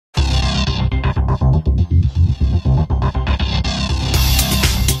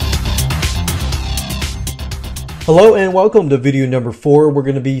Hello and welcome to video number 4. We're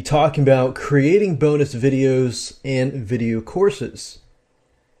going to be talking about creating bonus videos and video courses.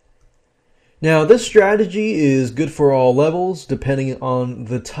 Now, this strategy is good for all levels depending on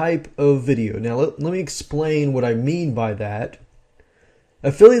the type of video. Now, let me explain what I mean by that.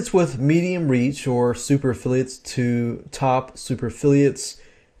 Affiliates with medium reach or super affiliates to top super affiliates,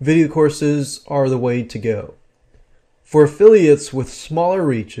 video courses are the way to go. For affiliates with smaller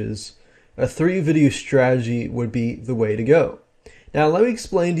reaches, a 3-video strategy would be the way to go. Now, let me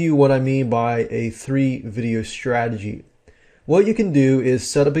explain to you what I mean by a 3-video strategy. What you can do is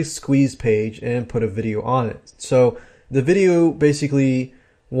set up a squeeze page and put a video on it. So the video basically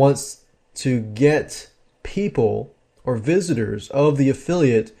wants to get people or visitors of the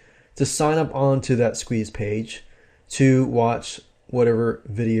affiliate to sign up onto that squeeze page to watch whatever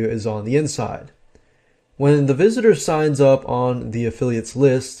video is on the inside. When the visitor signs up on the affiliate's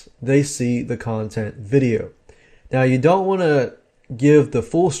list, they see the content video. Now, you don't want to give the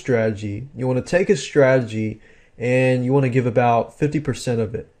full strategy. You want to take a strategy and you want to give about 50%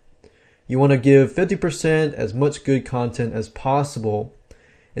 of it. You want to give 50% as much good content as possible.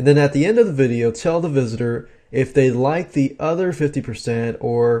 And then at the end of the video, tell the visitor if they like the other 50%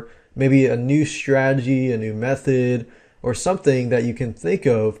 or maybe a new strategy, a new method, or something that you can think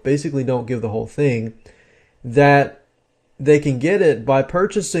of. Basically, don't give the whole thing. That they can get it by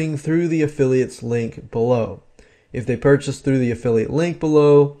purchasing through the affiliate's link below. If they purchase through the affiliate link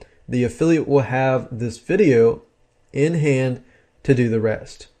below, the affiliate will have this video in hand to do the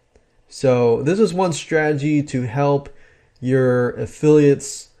rest. So this is one strategy to help your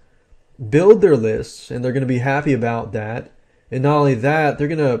affiliates build their lists, and they're going to be happy about that. And not only that, they're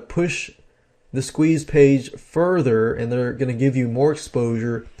going to push the squeeze page further, and they're going to give you more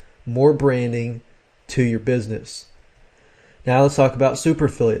exposure, more branding to your business. Now let's talk about super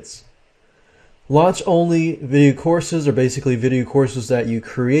affiliates. Launch only video courses are basically video courses that you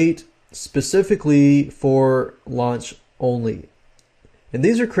create specifically for launch only. And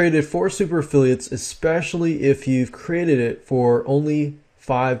these are created for super affiliates, especially if you've created it for only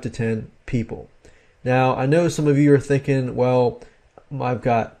 5 to 10 people. Now, I know some of you are thinking, well, I've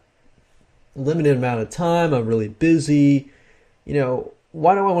got a limited amount of time, I'm really busy,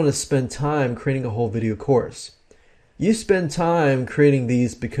 why do I want to spend time creating a whole video course? You spend time creating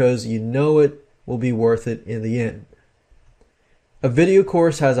these because you know it will be worth it in the end. A video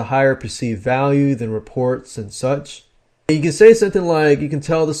course has a higher perceived value than reports and such. You can say something like, you can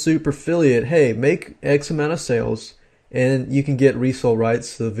tell the super affiliate, hey, make X amount of sales and you can get resale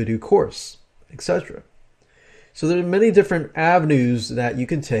rights to the video course, etc. So there are many different avenues that you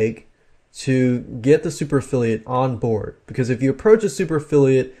can take to get the super affiliate on board. Because if you approach a super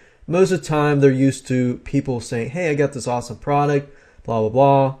affiliate, most of the time they're used to people saying, hey, I got this awesome product, blah, blah,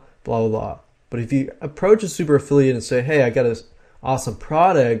 blah, blah, blah, blah. But if you approach a super affiliate and say, hey, I got this awesome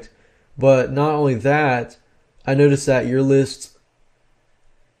product, but not only that, I noticed that your list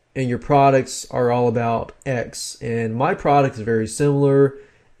and your products are all about X, and my product is very similar,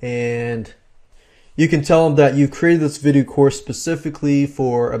 and you can tell them that you've created this video course specifically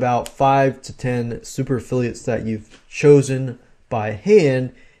for about 5 to 10 super affiliates that you've chosen by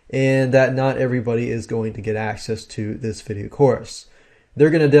hand, and that not everybody is going to get access to this video course. They're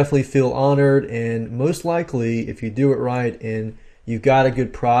going to definitely feel honored, and most likely, if you do it right and you've got a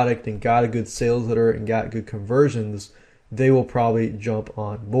good product and got a good sales letter and got good conversions, they will probably jump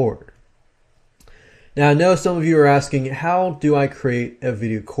on board. Now, I know some of you are asking, how do I create a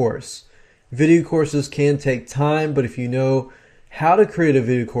video course? Video courses can take time, but if you know how to create a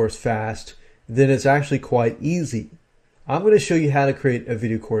video course fast, then it's actually quite easy. I'm going to show you how to create a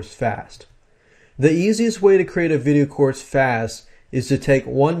video course fast. The easiest way to create a video course fast is to take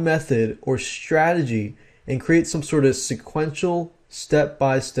one method or strategy and create some sort of sequential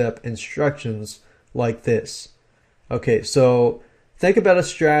step-by-step instructions like this. Okay, so think about a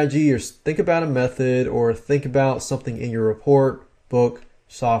strategy or think about a method or think about something in your report, book,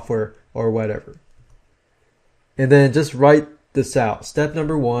 software, or whatever. And then just write this out. Step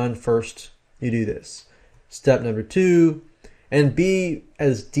number 1, first you do this. Step number 2, and be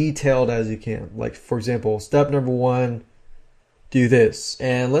as detailed as you can. Like, for example, step number 1, do this.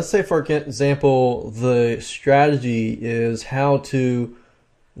 And let's say, for example, the strategy is how to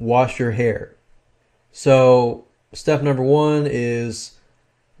wash your hair. So step number 1 is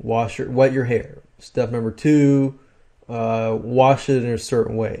wet your hair. Step number 2, wash it in a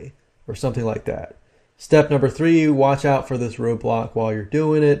certain way, or something like that. Step number 3, watch out for this roadblock while you're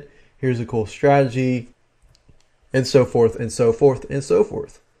doing it. Here's a cool strategy, and so forth, and so forth, and so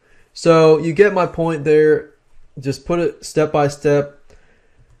forth. So you get my point there. Just put it step by step.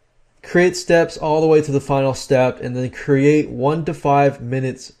 create steps all the way to the final step, and then create 1 to 5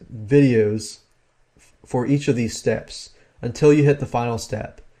 minutes videos for each of these steps until you hit the final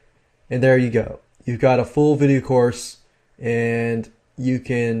step. And there you go. You've got a full video course, and you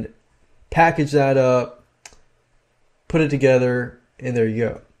can package that up, put it together, and there you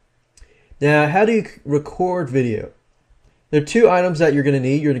go. Now, how do you record video? There are 2 items that you're going to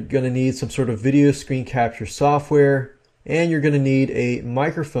need. You're going to need some sort of video screen capture software, and you're going to need a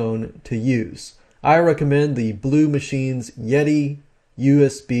microphone to use. I recommend the Blue Machine's Yeti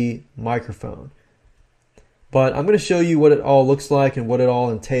USB microphone. But I'm going to show you what it all looks like and what it all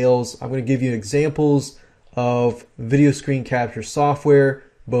entails. I'm going to give you examples of video screen capture software,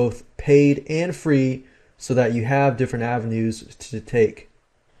 both paid and free, so that you have different avenues to take.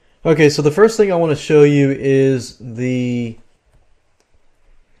 Okay, so the first thing I want to show you is the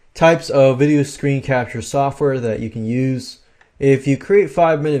types of video screen capture software that you can use. If you create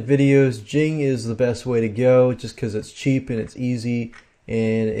 5-minute videos, Jing is the best way to go, just because it's cheap and it's easy,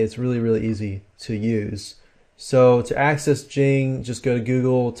 and it's really easy to use. So to access Jing, just go to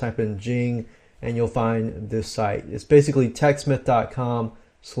Google, type in Jing, and you'll find this site. It's basically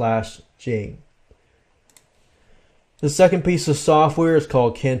techsmith.com/Jing. The second piece of software is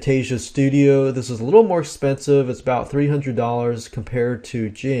called Camtasia Studio. This is a little more expensive. It's about $300 compared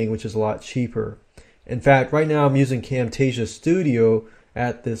to Jing, which is a lot cheaper. In fact, right now I'm using Camtasia Studio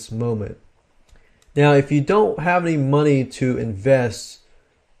at this moment. Now, if you don't have any money to invest,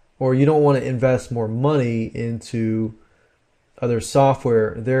 or you don't want to invest more money into other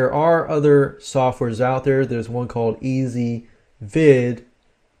software, there are other softwares out there. There's one called Easy Vid,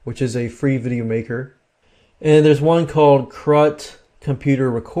 which is a free video maker. And there's one called Crut Computer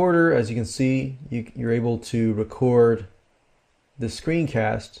Recorder. As you can see, you're able to record the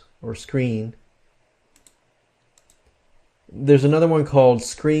screencast or screen. There's another one called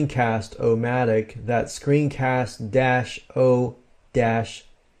Screencast-O-Matic. That's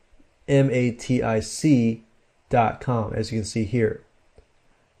screencast-o-matic.com, as you can see here.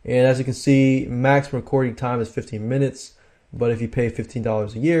 And as you can see, maximum recording time is 15 minutes, but if you pay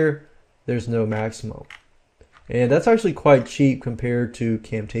 $15 a year, there's no maximum. And that's actually quite cheap compared to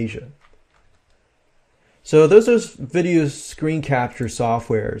Camtasia. So those are video screen capture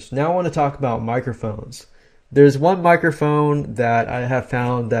softwares. Now I want to talk about microphones. There's one microphone that I have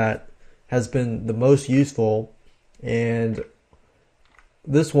found that has been the most useful, and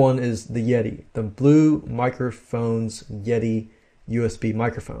this one is the Yeti, the Blue Microphones Yeti USB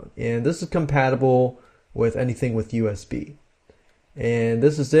microphone. And this is compatible with anything with USB. And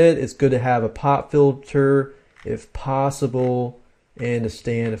this is it. It's good to have a pop filter if possible, and a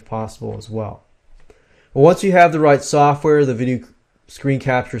stand if possible as well. Well, once you have the right software, the video screen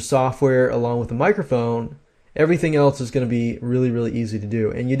capture software along with the microphone, everything else is going to be really easy to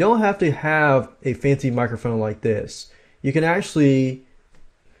do. And you don't have to have a fancy microphone like this. You can actually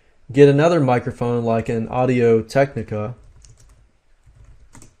get another microphone like an Audio-Technica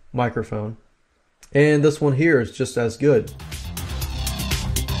microphone, and this one here is just as good.